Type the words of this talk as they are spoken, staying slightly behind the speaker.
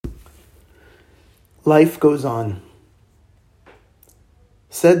Life goes on.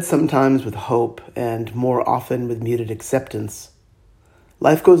 Said sometimes with hope and more often with muted acceptance,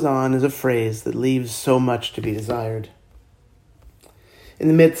 life goes on is a phrase that leaves so much to be desired. In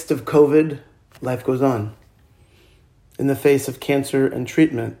the midst of COVID, life goes on. In the face of cancer and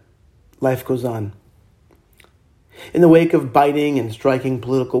treatment, life goes on. In the wake of biting and striking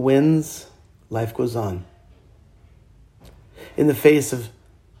political winds, life goes on. In the face of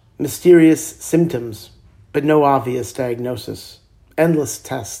mysterious symptoms, but no obvious diagnosis, endless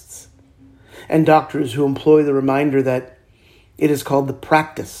tests, and doctors who employ the reminder that it is called the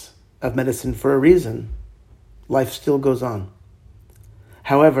practice of medicine for a reason, life still goes on.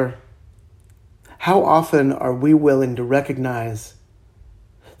 However, how often are we willing to recognize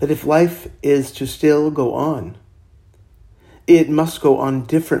that if life is to still go on, it must go on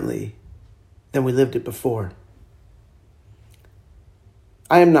differently than we lived it before?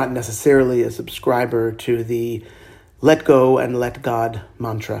 I am not necessarily a subscriber to the let go and let God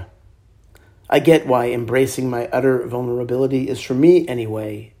mantra. I get why embracing my utter vulnerability is, for me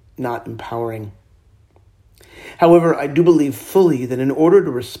anyway, not empowering. However, I do believe fully that in order to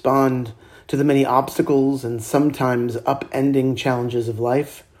respond to the many obstacles and sometimes upending challenges of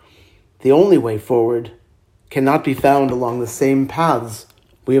life, the only way forward cannot be found along the same paths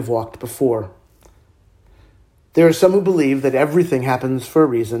we have walked before. There are some who believe that everything happens for a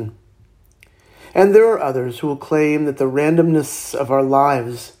reason, and there are others who will claim that the randomness of our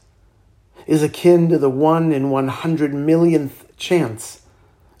lives is akin to the 1 in 100 millionth chance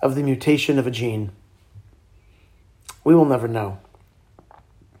of the mutation of a gene. We will never know.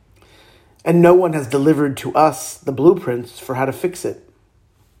 And no one has delivered to us the blueprints for how to fix it.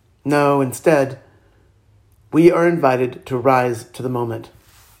 No, instead, we are invited to rise to the moment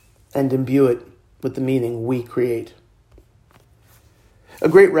and imbue it with the meaning we create. A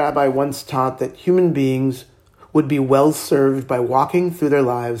great rabbi once taught that human beings would be well served by walking through their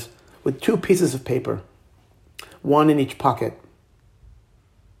lives with 2 pieces of paper, one in each pocket.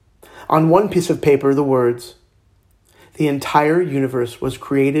 On one piece of paper, the words, "The entire universe was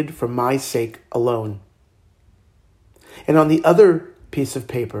created for my sake alone." And on the other piece of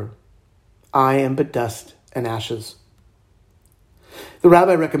paper, "I am but dust and ashes." The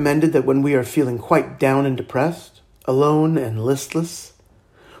rabbi recommended that when we are feeling quite down and depressed, alone and listless,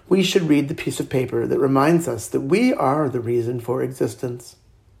 we should read the piece of paper that reminds us that we are the reason for existence.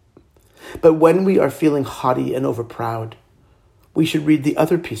 But when we are feeling haughty and overproud, we should read the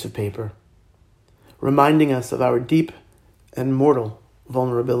other piece of paper, reminding us of our deep and mortal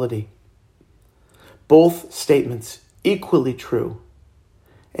vulnerability. Both statements equally true,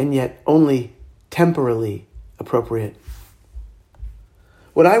 and yet only temporally appropriate.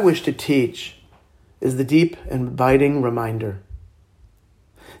 What I wish to teach is the deep and abiding reminder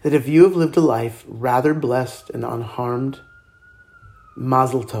that if you have lived a life rather blessed and unharmed,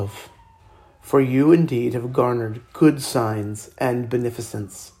 Mazel Tov, for you indeed have garnered good signs and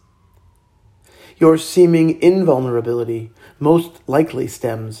beneficence. Your seeming invulnerability most likely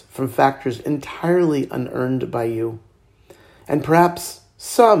stems from factors entirely unearned by you, and perhaps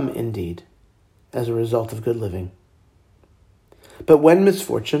some, indeed, as a result of good living. But when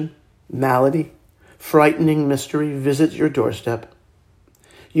misfortune, malady, frightening mystery visits your doorstep,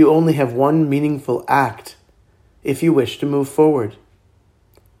 you only have one meaningful act if you wish to move forward,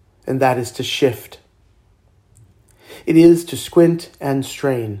 and that is to shift. It is to squint and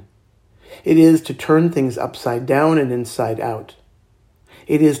strain. It is to turn things upside down and inside out.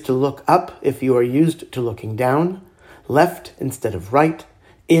 It is to look up if you are used to looking down, left instead of right,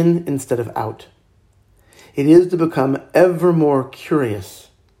 in instead of out. It is to become ever more curious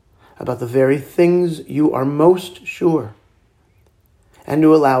about the very things you are most sure, and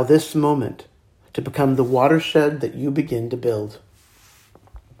to allow this moment to become the watershed that you begin to build.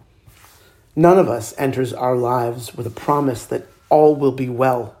 None of us enters our lives with a promise that all will be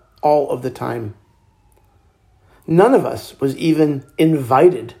well all of the time. None of us was even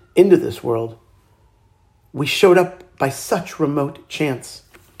invited into this world. We showed up by such remote chance.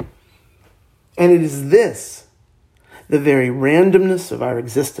 And it is this, the very randomness of our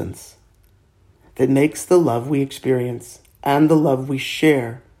existence, that makes the love we experience and the love we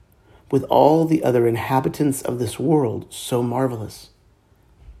share with all the other inhabitants of this world so marvelous.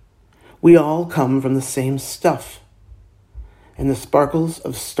 We all come from the same stuff, and the sparkles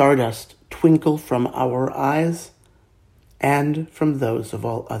of stardust twinkle from our eyes and from those of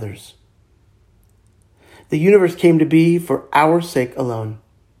all others. The universe came to be for our sake alone.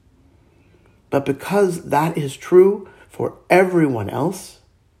 But because that is true for everyone else,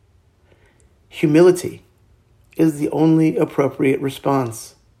 humility is the only appropriate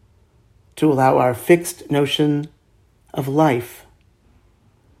response. to allow our fixed notion of life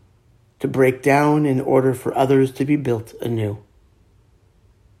to break down in order for others to be built anew.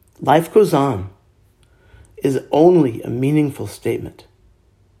 Life goes on is only a meaningful statement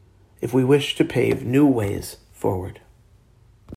if we wish to pave new ways forward.